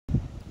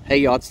Hey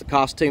y'all, it's the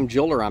Costume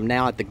Jeweler. I'm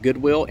now at the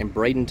Goodwill in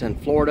Bradenton,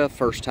 Florida.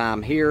 First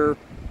time here.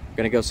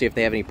 Gonna go see if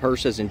they have any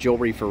purses and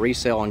jewelry for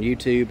resale on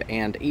YouTube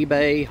and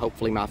eBay.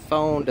 Hopefully my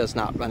phone does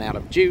not run out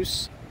of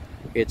juice.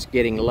 It's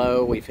getting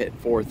low. We've hit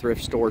 4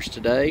 thrift stores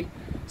today.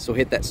 So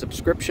hit that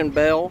subscription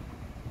bell.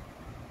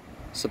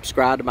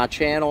 Subscribe to my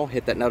channel.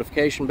 Hit that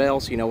notification bell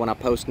so you know when I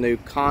post new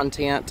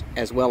content,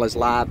 as well as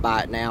live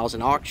buy it nows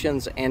and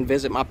auctions. And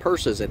visit my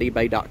purses at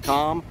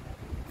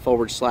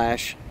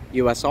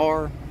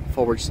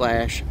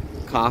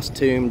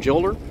ebay.com/USR/costume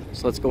jeweler.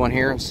 So let's go in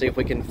here and see if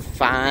we can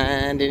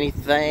find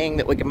anything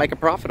that we can make a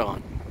profit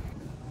on.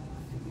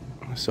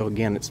 So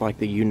again, it's like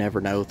the you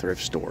never know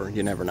thrift store.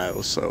 You never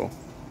know. So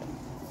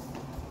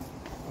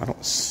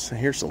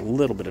here's a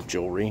little bit of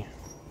jewelry.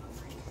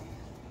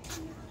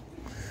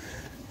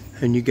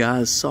 And you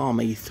guys saw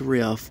me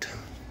thrift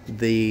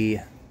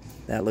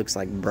that looks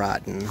like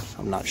Brighton,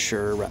 I'm not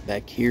sure, right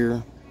back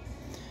here.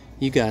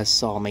 You guys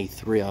saw me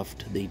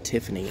thrift the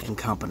Tiffany &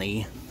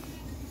 Company.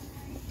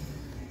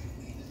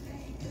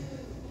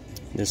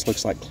 This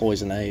looks like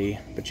cloisonne,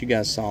 but you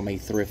guys saw me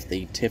thrift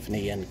the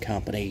Tiffany &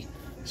 Company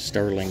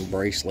sterling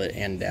bracelet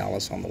in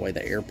Dallas on the way to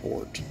the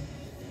airport.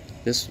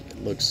 This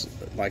looks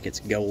like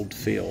it's gold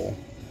fill,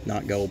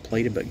 not gold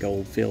plated, but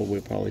gold filled.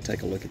 We'll probably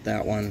take a look at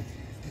that one.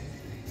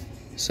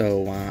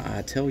 So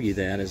I tell you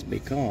that is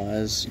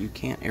because you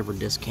can't ever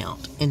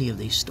discount any of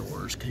these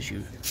stores because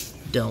you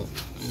don't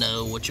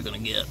know what you're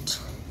going to get.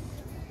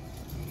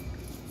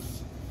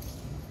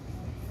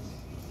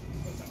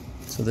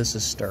 So this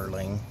is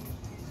sterling.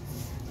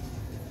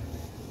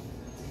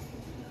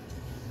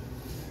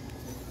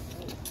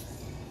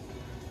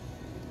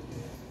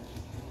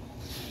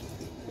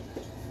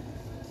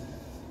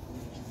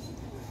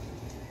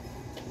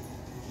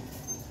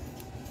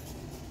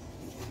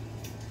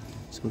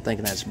 I'm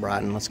thinking that's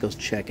Brighton. Let's go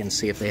check and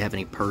see if they have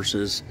any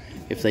purses.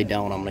 If they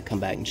don't, I'm going to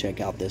come back and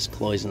check out this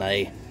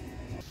cloisonne.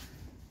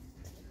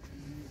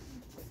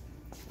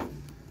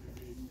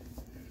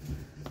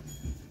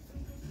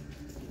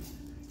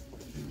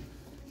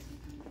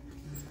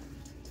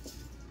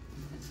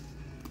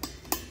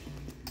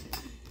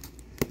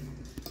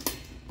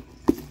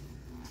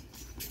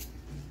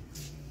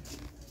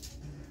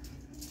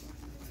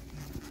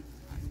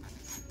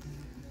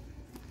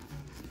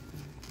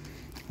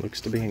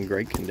 Looks to be in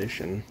great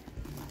condition.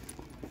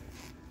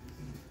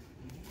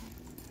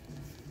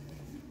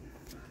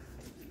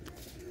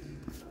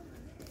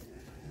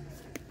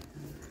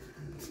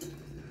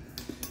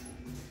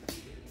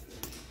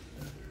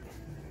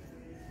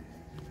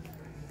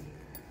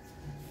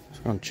 So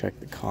I'm going to check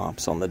the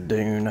comps on the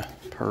Dune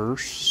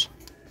purse.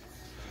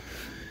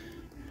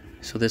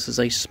 So this is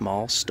a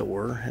small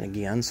store, and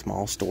again,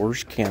 small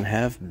stores can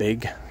have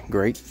big,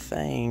 great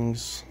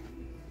things.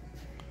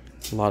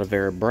 A lot of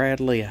Vera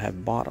Bradley. I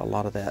have bought a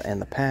lot of that in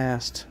the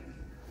past,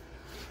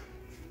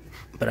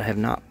 but I have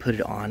not put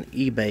it on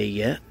eBay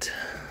yet.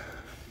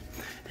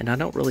 And I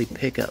don't really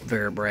pick up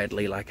Vera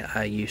Bradley like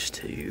I used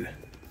to.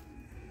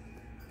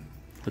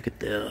 Look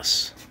at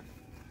this.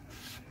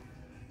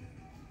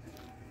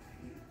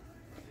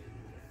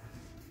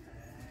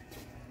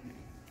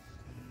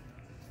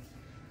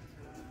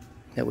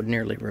 That would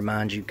nearly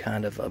remind you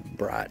kind of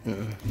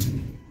Brighton.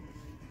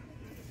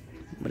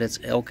 But it's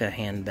Elka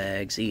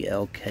handbags,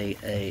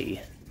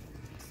 E-L-K-A.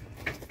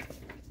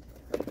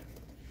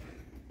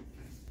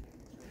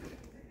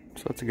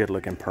 So it's a good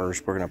looking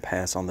purse. We're going to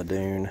pass on the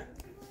Dune.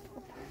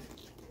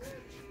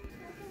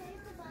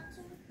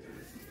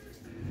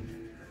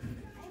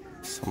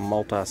 Some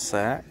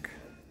multi-sack.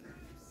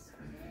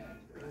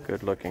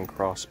 Good looking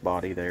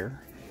crossbody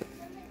there.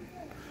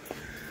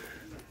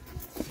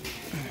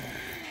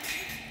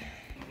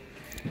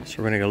 So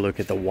we're going to go look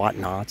at the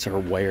whatnots or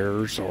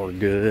wares or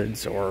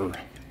goods or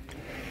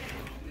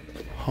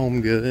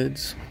home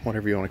goods,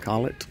 whatever you want to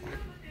call it.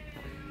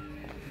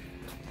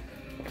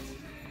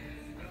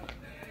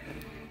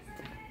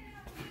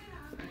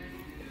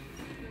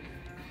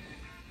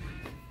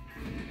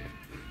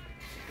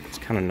 It's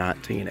kind of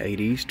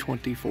 1980s,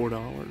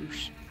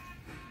 $24.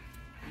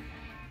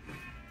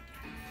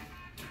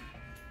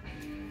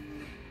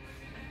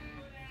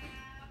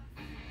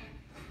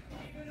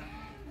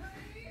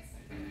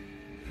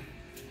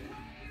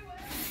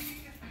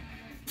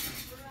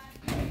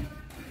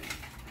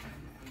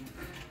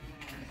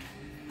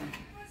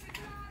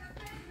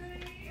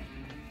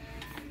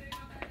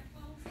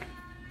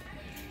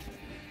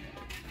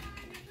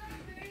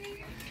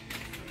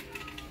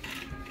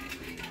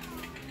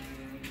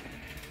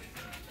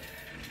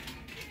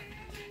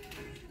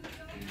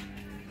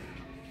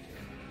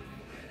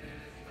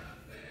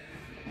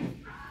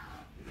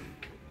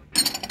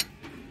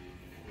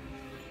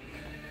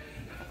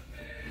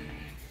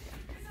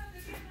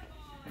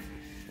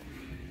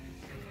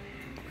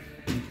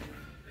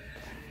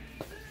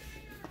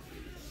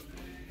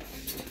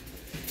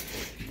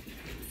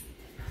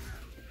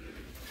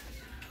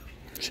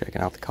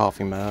 Checking out the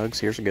coffee mugs.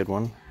 Here's a good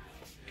one.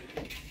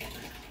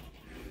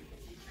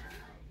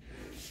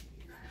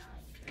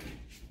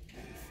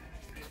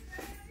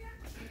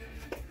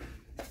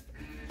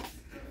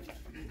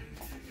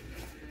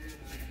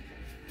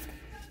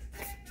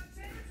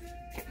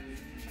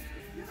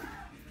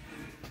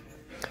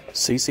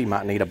 Cece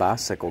might need a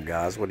bicycle,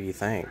 guys. What do you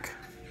think?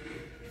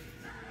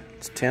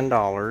 It's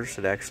 $10.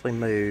 It actually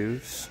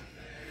moves.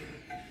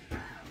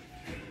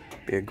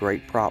 Be a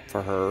great prop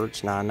for her.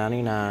 It's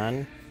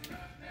 $9.99.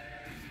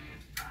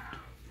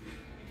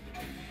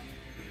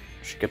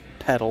 She could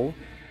pedal.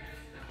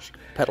 She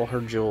could pedal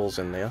her jewels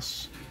in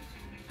this.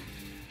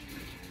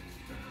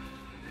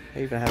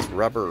 It even has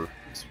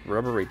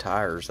rubbery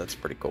tires. That's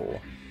pretty cool.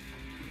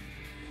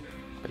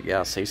 But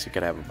yeah, Cece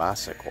could have a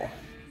bicycle.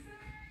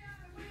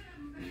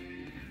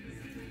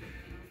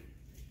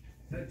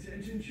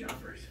 Attention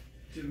shoppers,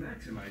 to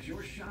maximize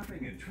your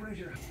shopping and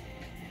treasure.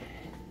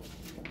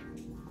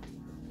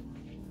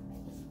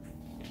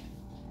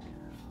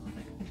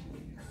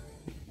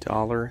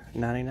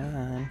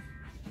 $1.99.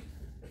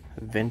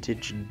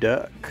 Vintage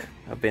duck.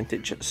 A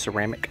vintage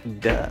ceramic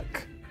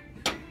duck.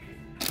 I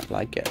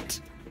like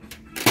it.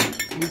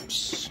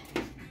 Oops.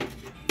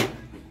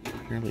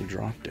 Nearly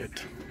dropped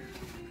it.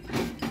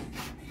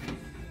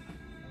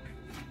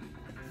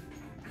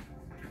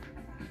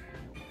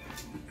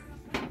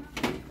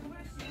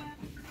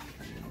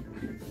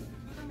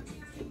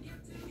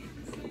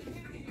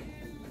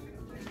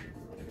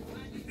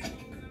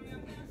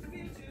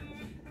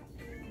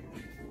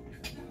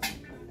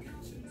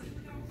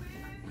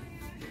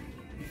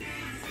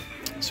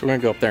 So we're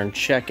gonna go up there and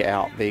check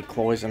out the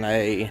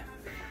cloisonne.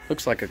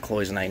 Looks like a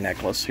cloisonne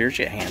necklace. Here's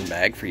your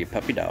handbag for your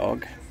puppy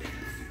dog.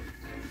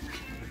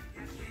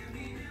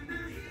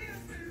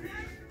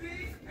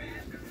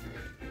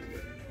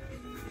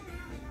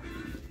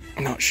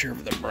 I'm not sure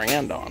of the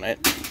brand on it.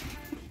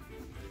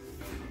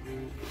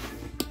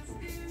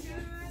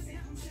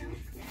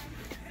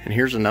 And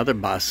here's another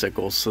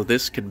bicycle. So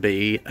this could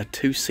be a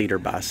 2-seater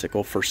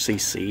bicycle for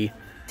Cece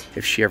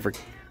if she ever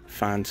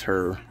finds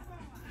her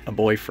a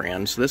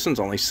boyfriend. So this one's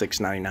only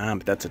 $6.99,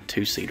 but that's a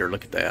 2-seater.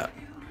 Look at that.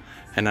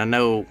 And I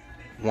know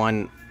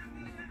one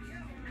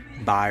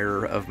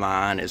buyer of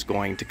mine is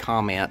going to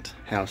comment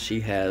how she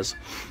has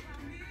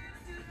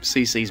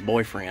Cece's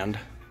boyfriend.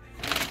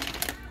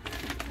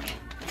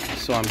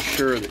 So I'm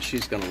sure that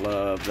she's gonna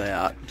love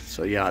that.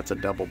 So yeah, it's a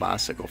double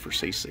bicycle for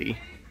Cece.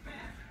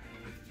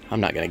 I'm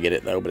not gonna get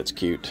it though, but it's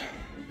cute.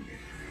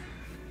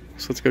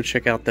 So let's go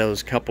check out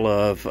those couple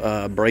of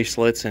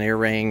bracelets and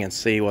earring and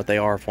see what they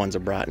are, if one's a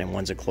Brighton and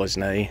one's a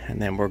cloisonne.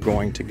 And then we're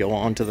going to go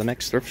on to the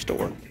next thrift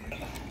store.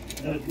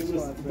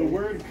 The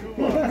word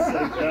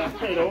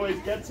coupons, it always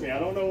gets me. I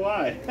don't know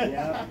why.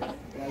 Yeah,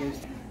 that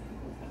is.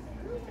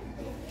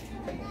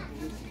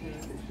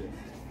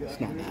 It's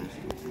not bad.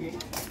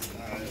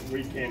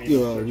 We can't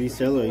You even.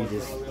 resell or you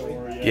just?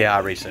 Yeah, I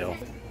resell.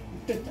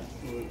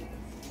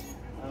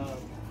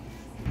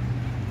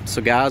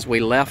 So guys, we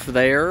left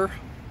there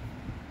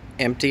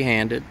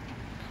empty-handed,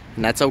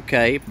 and that's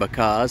okay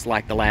because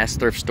like the last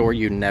thrift store,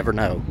 you never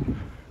know.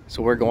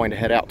 So we're going to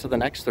head out to the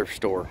next thrift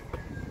store,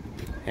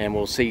 and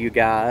we'll see you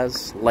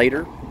guys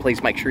later.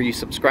 Please make sure you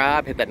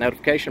subscribe, hit that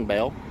notification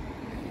bell,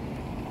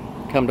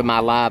 come to my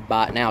live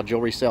buy it now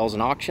jewelry sales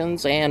and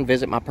auctions, and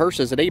visit my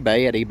purses at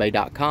eBay at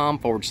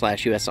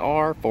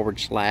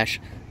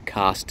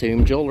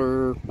ebay.com/USR/costume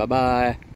jeweler. Bye bye.